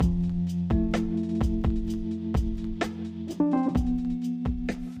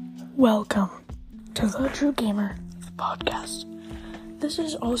Welcome to the True Gamer podcast. This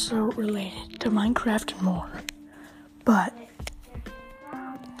is also related to Minecraft and more, but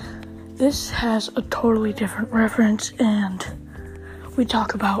this has a totally different reference, and we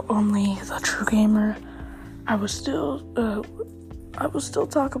talk about only the True Gamer. I will still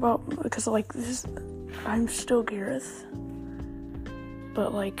talk about, because this, I'm still Gareth,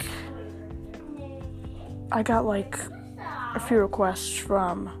 but I got a few requests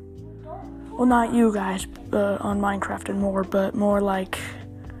from, well, not you guys on Minecraft and more, but more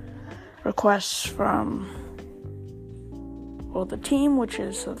requests from, the team, which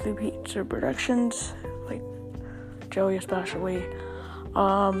is the Pizza Productions, Joey especially,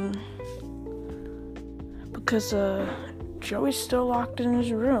 because Joey's still locked in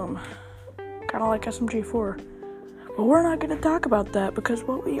his room, kind of like SMG4. But we're not going to talk about that, because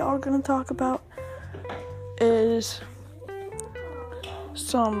what we are going to talk about is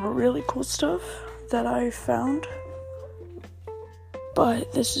some really cool stuff that I found.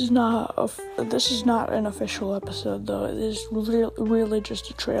 But this is not an official episode, though. It is really just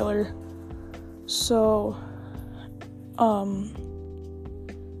a trailer. So, I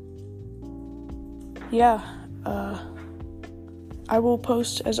will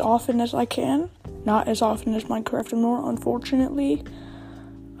post as often as I can. Not as often as Minecraft and more, unfortunately.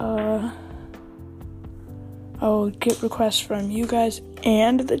 I'll get requests from you guys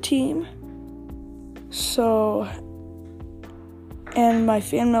and the team. So, and my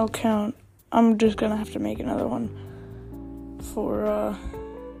fan mail account, I'm just gonna have to make another one for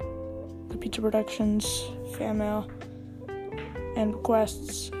the Pizza Productions fan mail and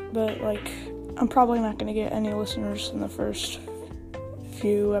requests. But I'm probably not gonna get any listeners in the first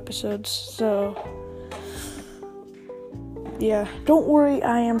few episodes, so yeah, don't worry,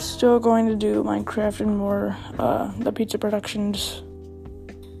 I am still going to do Minecraft and more, the Pizza Productions,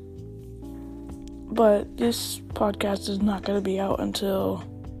 but this podcast is not going to be out until,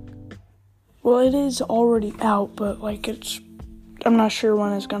 it is already out, but I'm not sure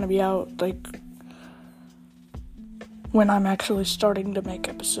when it's going to be out, when I'm actually starting to make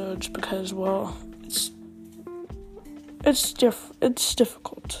episodes, because, it's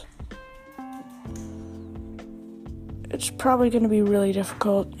difficult. It's probably going to be really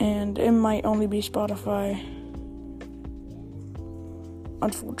difficult, and it might only be Spotify,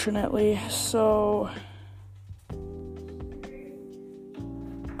 unfortunately, so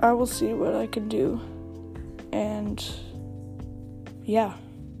I will see what I can do, and yeah.